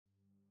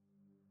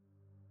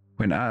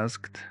When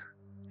asked,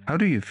 "How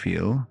do you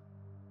feel?"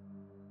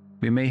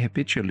 we may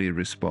habitually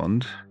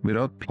respond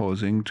without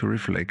pausing to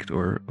reflect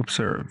or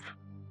observe.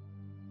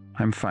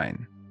 "I'm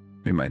fine,"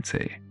 we might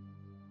say,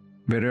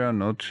 whether or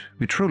not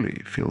we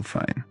truly feel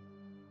fine.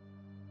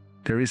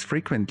 There is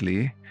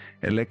frequently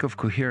a lack of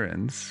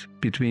coherence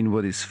between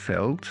what is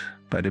felt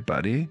by the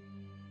body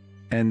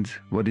and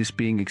what is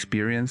being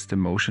experienced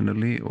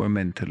emotionally or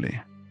mentally.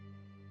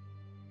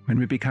 When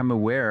we become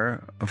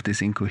aware of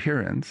this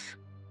incoherence,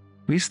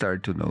 we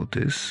start to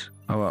notice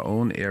our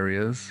own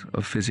areas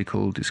of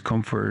physical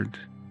discomfort,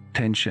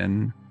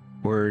 tension,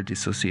 or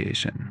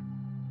dissociation.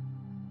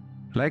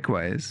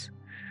 Likewise,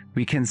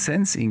 we can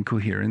sense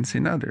incoherence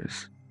in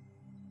others.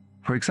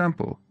 For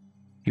example,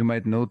 you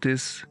might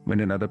notice when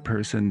another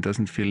person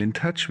doesn't feel in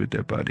touch with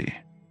their body,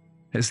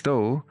 as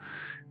though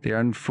they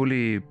aren't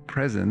fully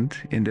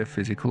present in their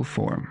physical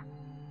form.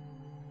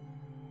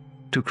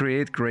 To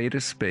create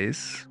greater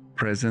space,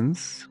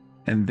 presence,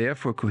 and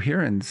therefore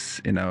coherence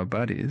in our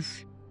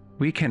bodies,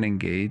 we can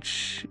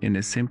engage in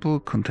a simple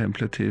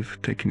contemplative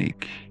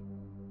technique.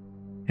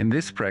 In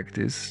this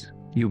practice,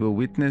 you will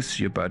witness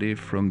your body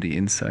from the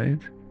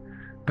inside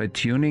by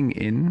tuning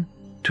in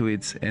to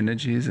its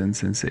energies and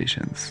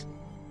sensations.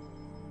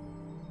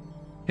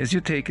 As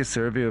you take a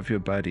survey of your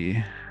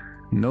body,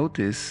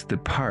 notice the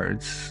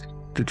parts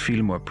that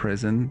feel more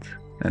present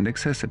and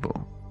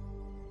accessible.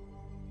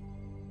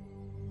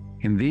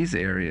 In these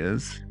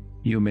areas,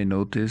 you may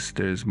notice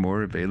there is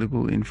more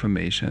available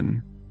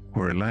information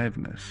or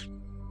aliveness.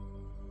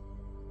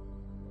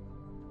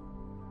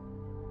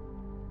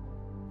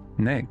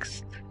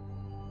 Next,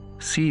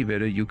 see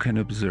whether you can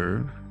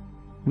observe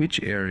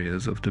which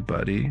areas of the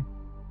body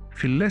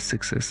feel less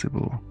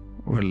accessible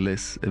or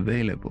less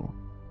available.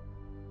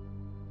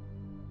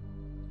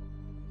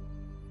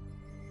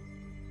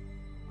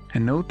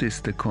 And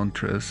notice the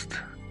contrast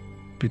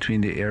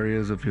between the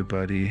areas of your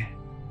body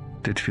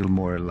that feel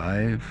more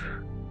alive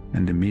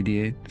and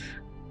immediate,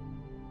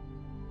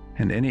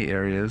 and any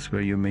areas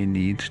where you may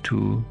need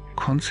to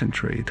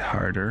concentrate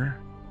harder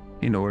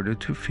in order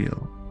to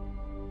feel.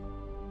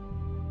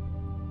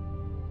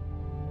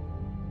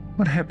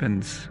 What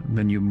happens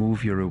when you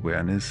move your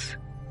awareness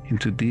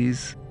into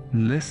these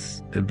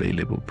less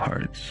available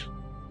parts?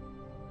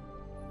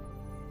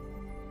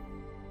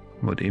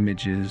 What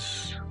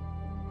images,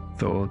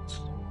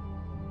 thoughts,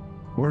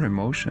 or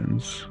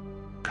emotions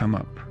come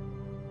up?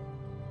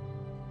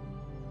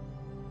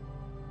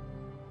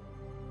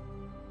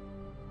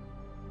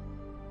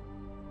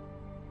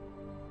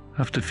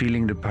 After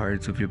feeling the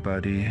parts of your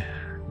body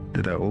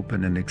that are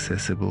open and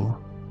accessible,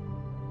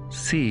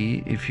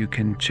 see if you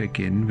can check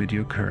in with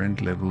your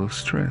current level of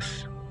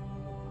stress.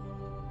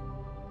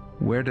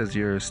 Where does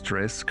your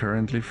stress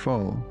currently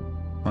fall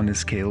on a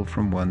scale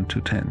from 1 to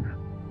 10?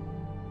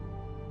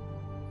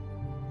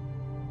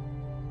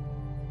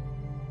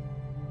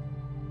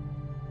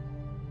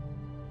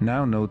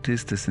 Now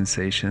notice the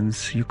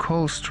sensations you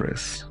call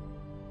stress,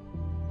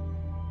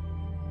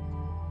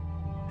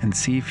 and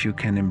see if you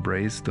can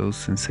embrace those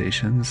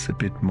sensations a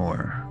bit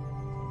more,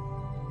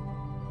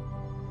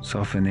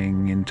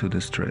 softening into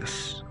the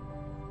stress.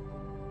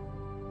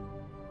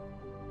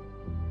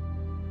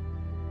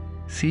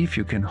 See if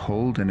you can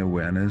hold an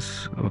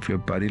awareness of your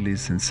bodily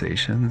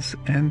sensations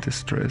and the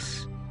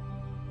stress,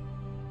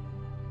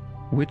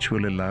 which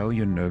will allow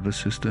your nervous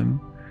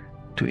system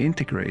to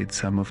integrate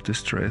some of the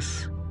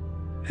stress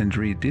and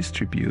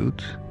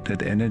redistribute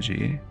that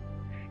energy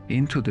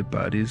into the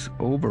body's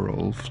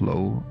overall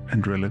flow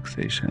and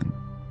relaxation.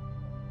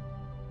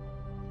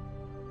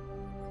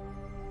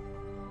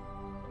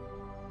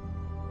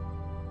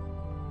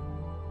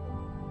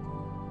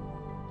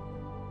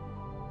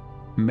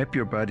 Map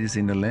your body's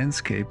inner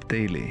landscape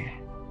daily,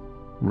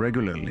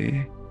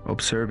 regularly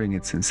observing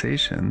its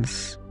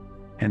sensations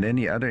and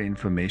any other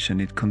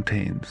information it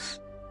contains.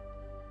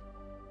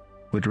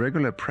 With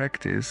regular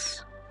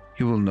practice,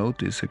 you will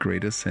notice a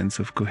greater sense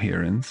of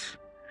coherence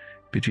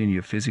between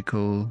your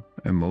physical,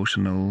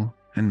 emotional,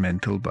 and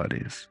mental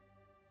bodies.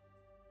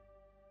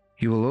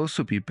 You will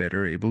also be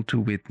better able to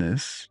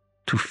witness,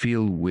 to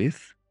feel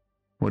with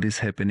what is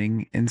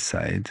happening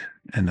inside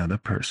another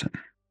person.